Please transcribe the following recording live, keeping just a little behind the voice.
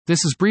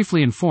This is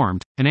Briefly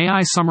Informed, an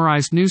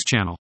AI-summarized news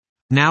channel.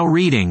 Now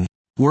reading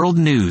World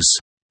News.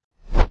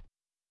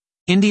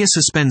 India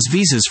suspends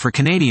visas for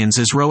Canadians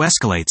as row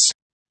escalates.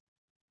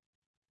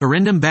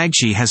 Arindam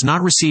Bagchi has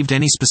not received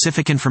any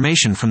specific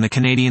information from the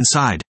Canadian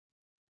side.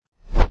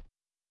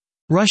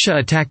 Russia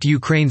attacked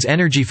Ukraine's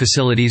energy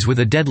facilities with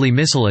a deadly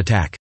missile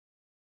attack.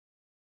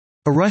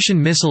 A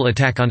Russian missile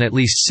attack on at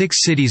least 6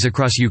 cities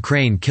across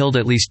Ukraine killed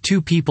at least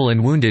 2 people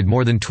and wounded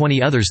more than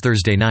 20 others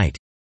Thursday night.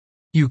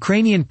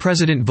 Ukrainian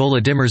President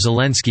Volodymyr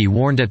Zelensky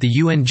warned at the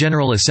UN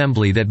General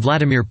Assembly that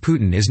Vladimir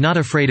Putin is not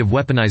afraid of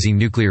weaponizing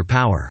nuclear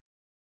power.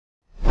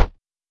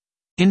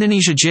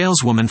 Indonesia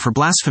jails woman for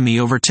blasphemy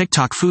over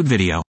TikTok food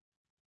video.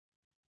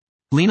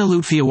 Lina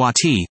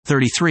Lutfiawati,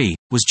 33,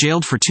 was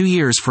jailed for 2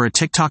 years for a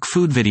TikTok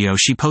food video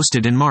she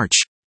posted in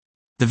March.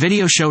 The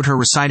video showed her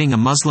reciting a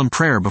Muslim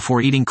prayer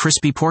before eating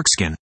crispy pork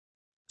skin.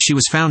 She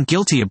was found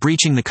guilty of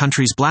breaching the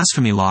country's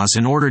blasphemy laws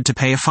and ordered to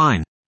pay a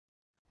fine.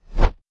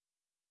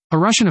 A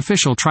Russian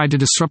official tried to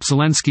disrupt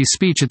Zelensky's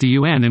speech at the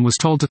UN and was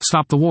told to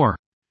stop the war.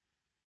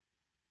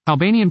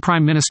 Albanian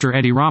Prime Minister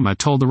Edi Rama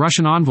told the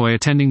Russian envoy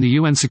attending the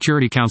UN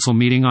Security Council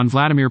meeting on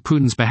Vladimir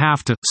Putin's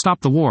behalf to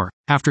stop the war,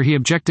 after he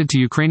objected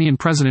to Ukrainian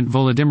President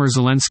Volodymyr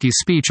Zelensky's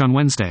speech on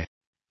Wednesday.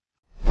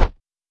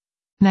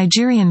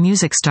 Nigerian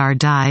music star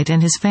died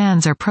and his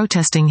fans are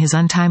protesting his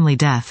untimely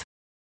death.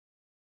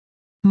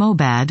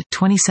 Mohbad,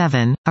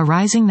 27, a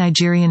rising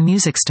Nigerian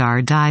music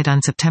star died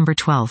on September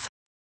 12.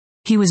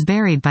 He was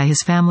buried by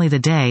his family the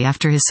day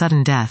after his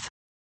sudden death.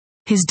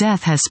 His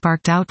death has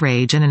sparked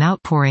outrage and an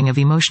outpouring of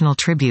emotional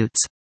tributes.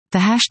 The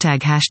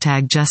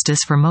hashtag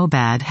Justice for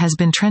Mohbad has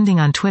been trending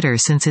on Twitter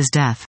since his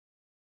death.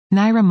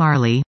 Naira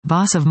Marley,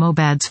 boss of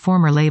Mohbad's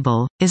former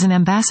label, is an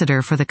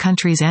ambassador for the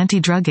country's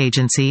anti-drug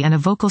agency and a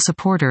vocal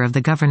supporter of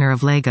the governor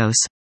of Lagos.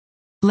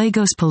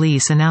 Lagos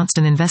police announced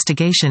an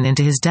investigation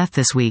into his death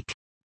this week.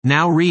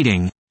 Now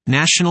reading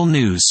National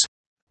News.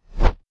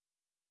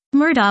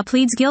 Murdaugh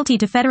pleads guilty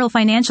to federal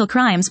financial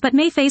crimes but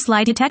may face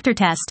lie detector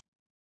test.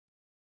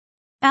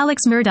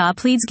 Alex Murdaugh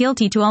pleads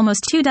guilty to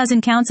almost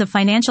 24 counts of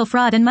financial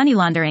fraud and money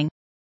laundering.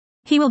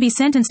 He will be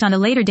sentenced on a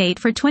later date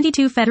for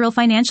 22 federal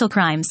financial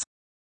crimes.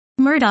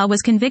 Murdaugh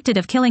was convicted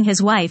of killing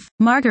his wife,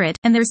 Margaret,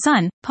 and their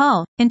son,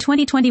 Paul, in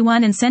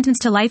 2021 and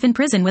sentenced to life in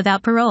prison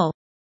without parole.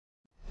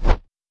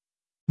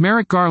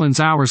 Merrick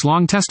Garland's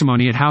hours-long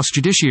testimony at House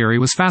Judiciary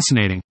was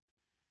fascinating.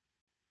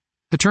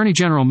 Attorney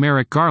General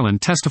Merrick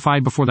Garland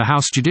testified before the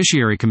House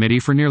Judiciary Committee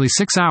for nearly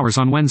 6 hours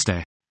on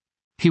Wednesday.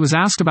 He was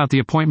asked about the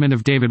appointment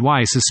of David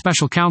Weiss as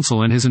special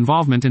counsel and his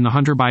involvement in the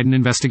Hunter Biden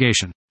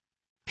investigation.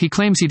 He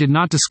claims he did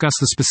not discuss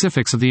the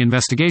specifics of the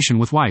investigation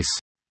with Weiss.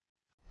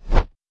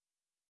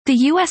 The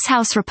U.S.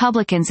 House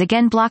Republicans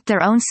again blocked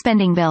their own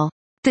spending bill.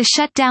 The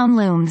shutdown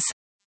looms.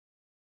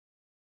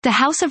 The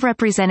House of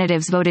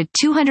Representatives voted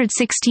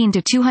 216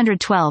 to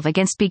 212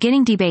 against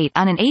beginning debate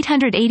on an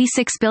 $886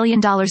 billion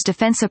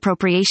defense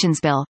appropriations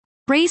bill,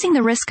 raising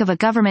the risk of a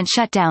government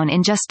shutdown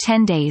in just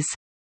 10 days.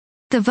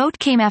 The vote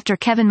came after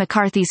Kevin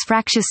McCarthy's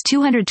fractious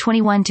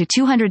 221 to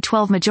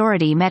 212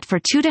 majority met for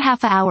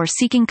 2.5 hours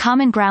seeking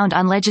common ground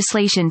on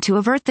legislation to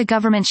avert the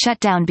government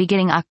shutdown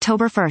beginning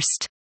October 1.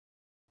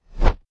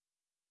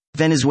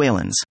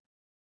 Venezuelans.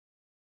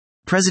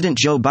 President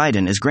Joe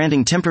Biden is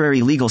granting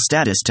temporary legal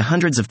status to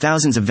hundreds of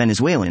thousands of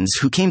Venezuelans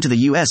who came to the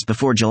U.S.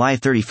 before July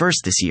 31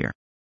 this year.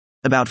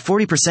 About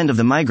 40% of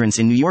the migrants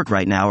in New York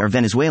right now are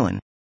Venezuelan.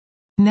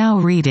 Now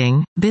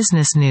reading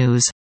Business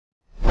News.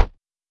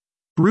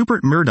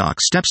 Rupert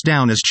Murdoch steps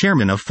down as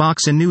chairman of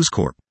Fox and News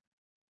Corp.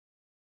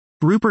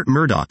 Rupert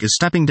Murdoch is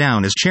stepping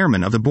down as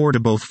chairman of the board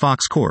of both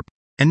Fox Corp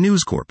and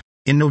News Corp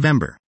in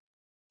November.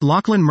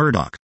 Lachlan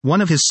Murdoch,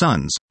 one of his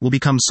sons, will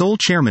become sole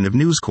chairman of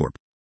News Corp,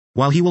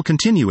 while he will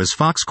continue as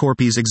Fox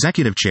Corp's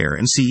executive chair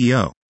and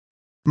CEO.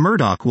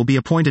 Murdoch will be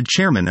appointed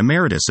chairman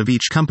emeritus of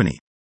each company.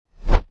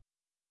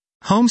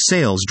 Home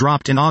sales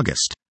dropped in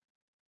August.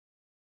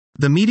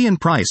 The median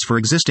price for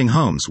existing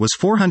homes was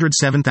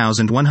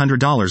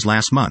 $407,100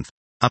 last month,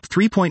 up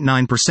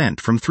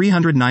 3.9% from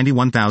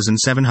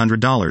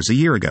 $391,700 a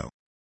year ago.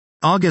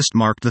 August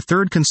marked the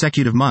third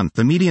consecutive month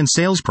the median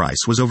sales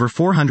price was over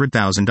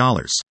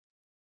 $400,000.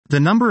 The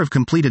number of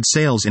completed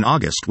sales in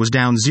August was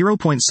down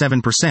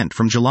 0.7%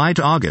 from July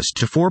to August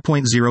to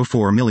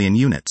 4.04 million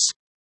units.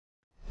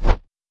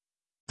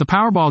 The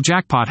Powerball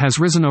jackpot has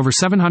risen over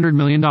 $700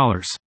 million.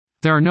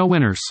 There are no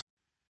winners.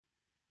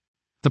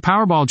 The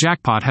Powerball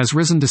jackpot has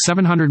risen to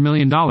 $700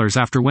 million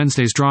after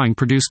Wednesday's drawing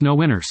produced no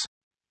winners.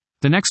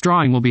 The next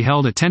drawing will be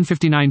held at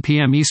 10:59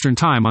 p.m. Eastern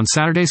Time on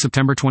Saturday,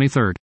 September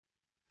 23.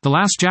 The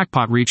last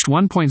jackpot reached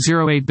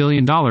 $1.08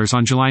 billion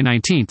on July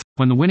 19,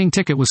 when the winning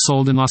ticket was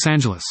sold in Los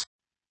Angeles.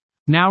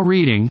 Now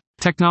reading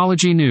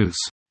Technology News.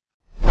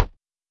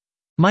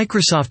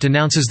 Microsoft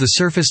announces the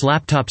Surface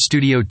Laptop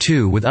Studio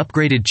 2 with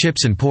upgraded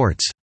chips and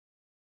ports.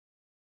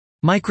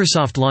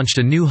 Microsoft launched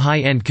a new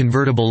high-end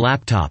convertible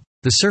laptop,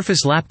 the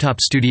Surface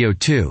Laptop Studio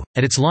 2,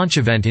 at its launch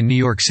event in New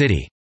York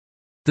City.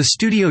 The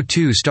Studio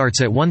 2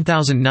 starts at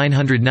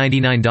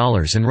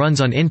 $1,999 and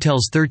runs on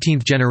Intel's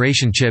 13th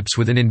generation chips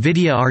with an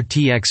NVIDIA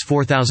RTX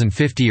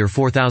 4050 or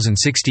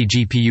 4060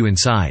 GPU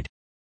inside.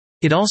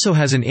 It also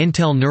has an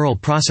Intel Neural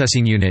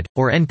Processing Unit,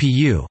 or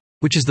NPU,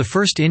 which is the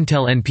first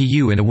Intel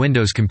NPU in a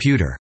Windows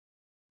computer.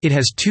 It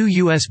has 2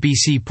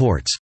 USB-C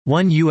ports,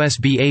 1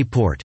 USB-A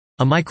port,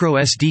 a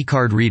microSD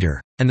card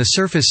reader, and the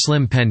Surface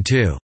Slim Pen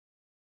 2.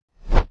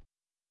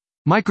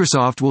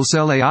 Microsoft will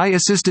sell AI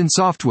assistant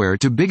software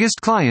to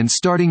biggest clients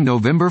starting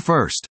November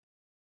 1st.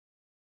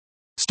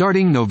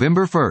 Starting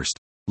November 1st,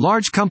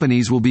 large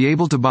companies will be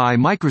able to buy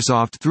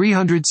Microsoft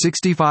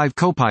 365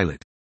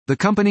 Copilot, the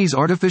company's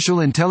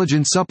artificial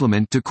intelligence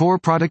supplement to core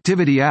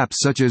productivity apps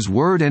such as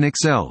Word and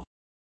Excel.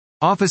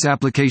 Office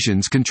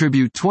applications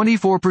contribute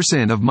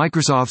 24% of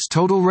Microsoft's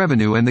total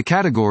revenue, and the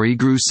category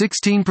grew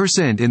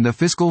 16% in the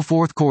fiscal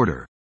fourth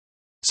quarter.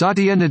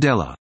 Satya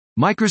Nadella,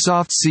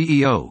 Microsoft's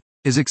CEO,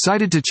 is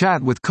excited to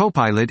chat with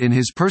Copilot in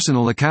his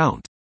personal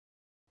account.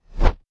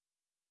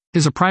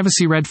 Is a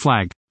privacy red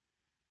flag.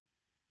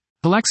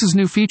 Alexa's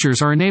new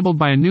features are enabled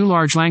by a new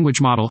large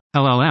language model,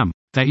 LLM,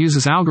 that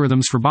uses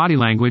algorithms for body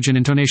language and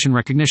intonation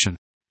recognition.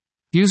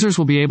 Users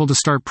will be able to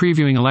start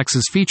previewing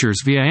Alexa's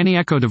features via any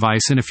Echo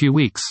device in a few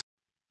weeks.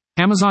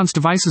 Amazon's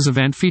Devices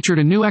event featured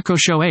a new Echo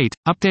Show 8,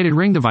 updated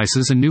Ring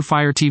devices and new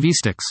Fire TV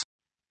sticks.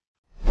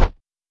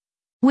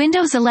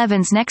 Windows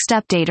 11's next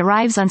update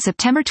arrives on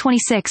September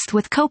 26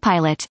 with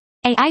Copilot,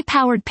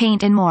 AI-powered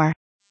Paint and more.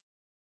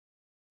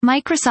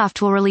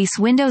 Microsoft will release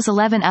Windows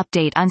 11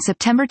 update on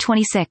September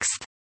 26.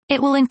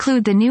 It will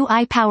include the new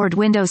AI-powered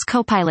Windows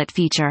Copilot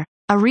feature,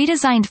 a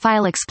redesigned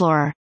File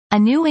Explorer, a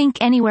new Ink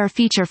Anywhere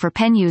feature for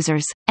pen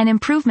users, and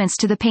improvements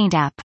to the Paint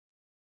app.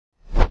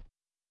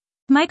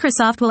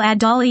 Microsoft will add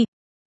DALL-E.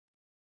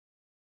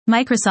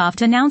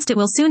 Microsoft announced it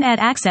will soon add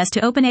access to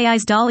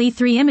OpenAI's DALL-E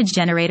 3 image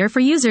generator for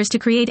users to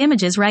create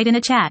images right in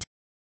a chat.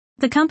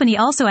 The company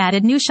also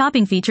added new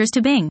shopping features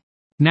to Bing.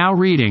 Now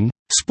reading,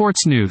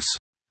 Sports News.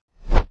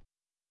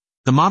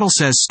 The model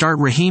says start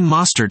Raheem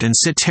Mostert and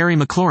sit Terry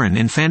McLaurin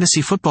in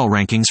fantasy football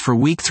rankings for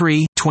Week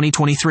 3,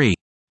 2023.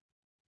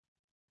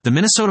 The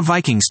Minnesota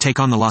Vikings take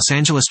on the Los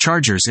Angeles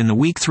Chargers in the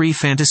Week 3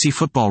 fantasy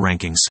football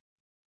rankings.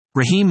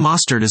 Raheem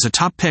Mostert is a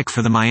top pick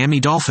for the Miami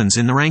Dolphins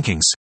in the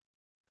rankings.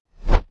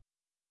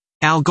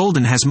 Al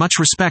Golden has much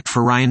respect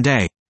for Ryan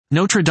Day.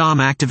 Notre Dame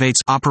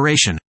activates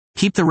Operation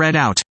Keep the Red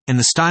Out, and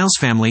the Styles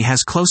family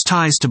has close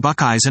ties to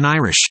Buckeyes and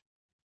Irish.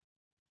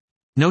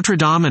 Notre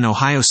Dame and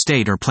Ohio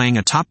State are playing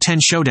a top 10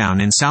 showdown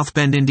in South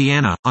Bend,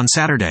 Indiana, on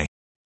Saturday.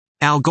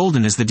 Al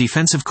Golden is the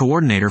defensive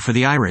coordinator for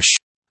the Irish.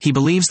 He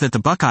believes that the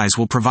Buckeyes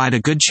will provide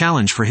a good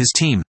challenge for his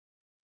team.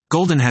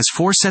 Golden has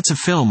 4 sets of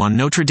film on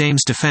Notre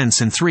Dame's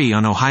defense and 3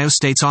 on Ohio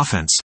State's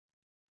offense.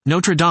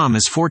 Notre Dame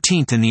is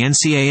 14th in the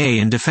NCAA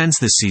in defense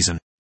this season.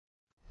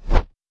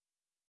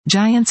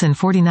 Giants and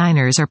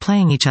 49ers are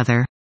playing each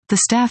other. The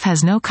staff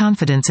has no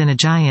confidence in a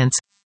Giants.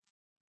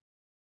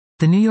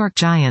 The New York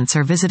Giants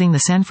are visiting the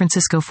San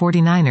Francisco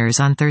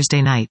 49ers on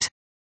Thursday night.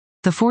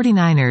 The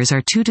 49ers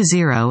are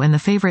 2-0 and the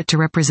favorite to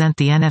represent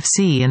the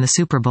NFC in the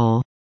Super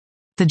Bowl.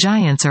 The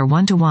Giants are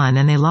 1-1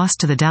 and they lost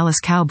to the Dallas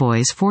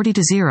Cowboys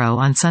 40-0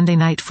 on Sunday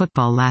Night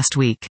Football last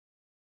week.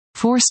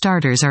 4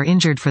 starters are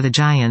injured for the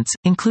Giants,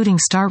 including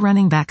star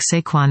running back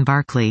Saquon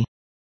Barkley.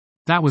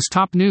 That was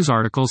top news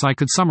articles I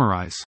could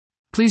summarize.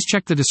 Please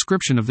check the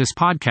description of this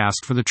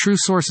podcast for the true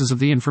sources of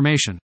the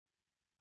information.